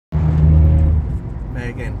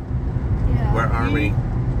again. Yeah. Where are we?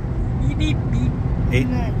 Beep, beep, beep.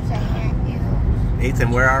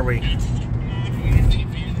 Ethan, where are we?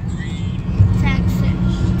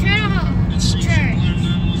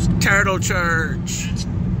 Turtle Church.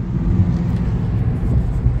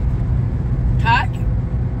 Talk.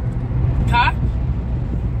 Talk.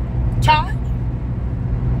 Talk.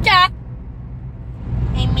 Talk.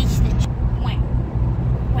 Hey, Mr. Wait.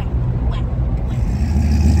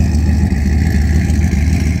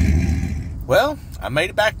 Well, I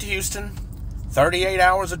made it back to Houston. 38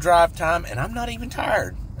 hours of drive time, and I'm not even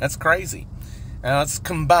tired. That's crazy. Now, it's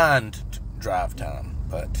combined drive time,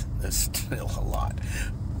 but it's still a lot.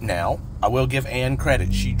 Now, I will give Ann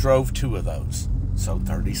credit. She drove 2 of those. So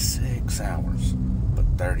 36 hours. But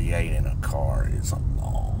 38 in a car is a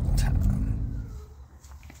long time.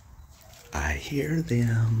 I hear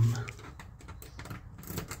them.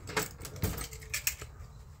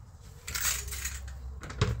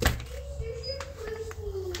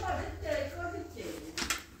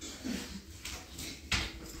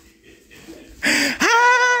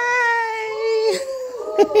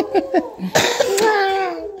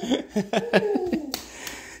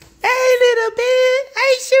 Hey, little bit.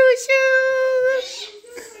 Hey, shoo shoo.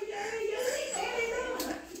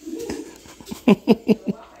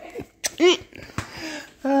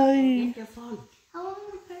 Hi. I want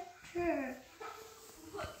a picture.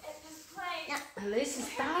 Listen,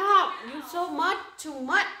 stop. You so much, too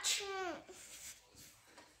much.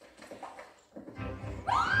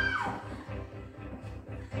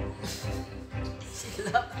 She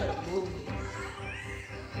loves her movie.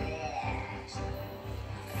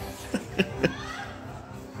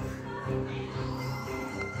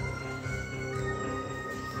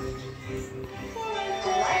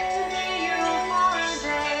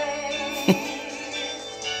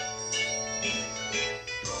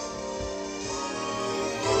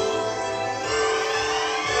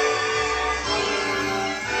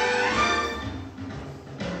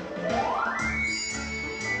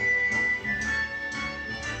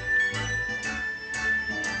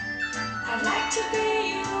 I'd like to be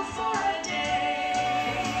you for a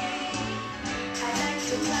day. I'd like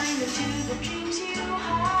to climb into the dreams you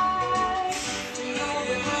hide. To know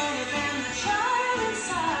the love and the child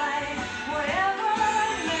inside. Whatever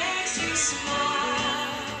makes you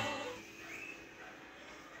smile.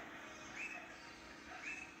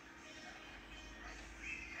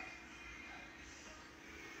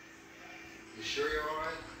 You sure you're all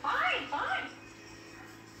right? Fine, fine.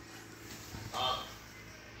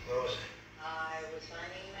 Where was it? I was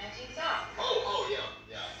finding matching socks. Oh,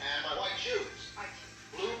 yeah. And my white shoes.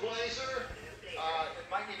 Blue blazer. It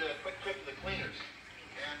might need a quick trip to the cleaners.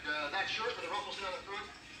 And that shirt with the ruffles down the front.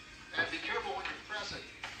 And be careful when you're pressing.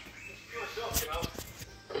 It's pure silk, you know.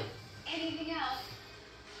 Anything else?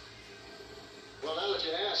 Well, now that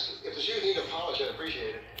you ask, if the shoes need a polish, I'd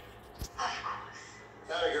appreciate it. Of course.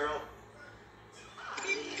 Atta girl.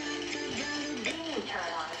 Beam turn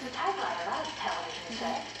on is a typewriter, not a television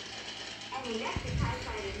set. And the electric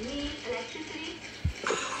typewriter needs electricity.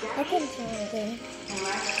 I can do anything.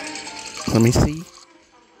 Let me see.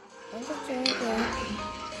 I can do anything.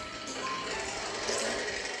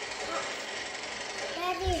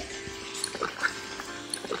 Daddy.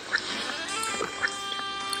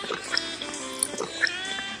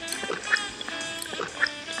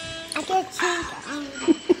 I can change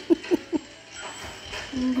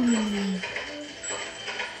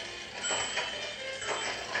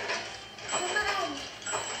Come on.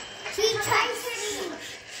 See, try see.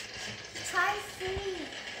 Try see.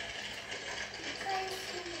 Try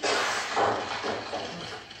see.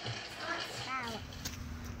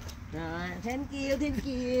 Rồi, thank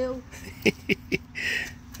you.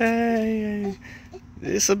 Hey,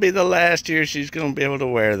 this will be the last year she's going to be able to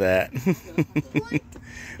wear that.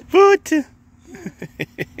 What?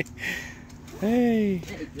 Hey.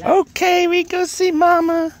 Okay, we go see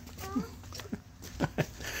Mama.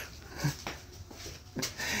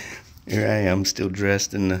 Here I am, still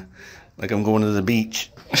dressed in the, like I'm going to the beach.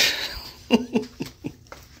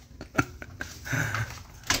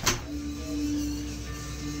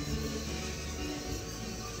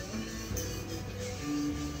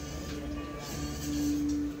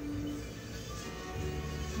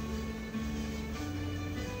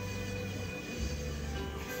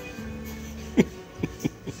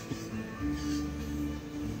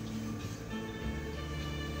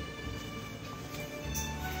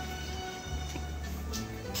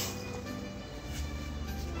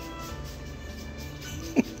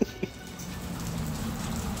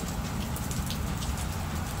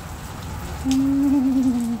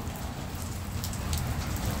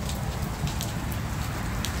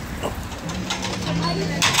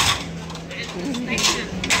 Station.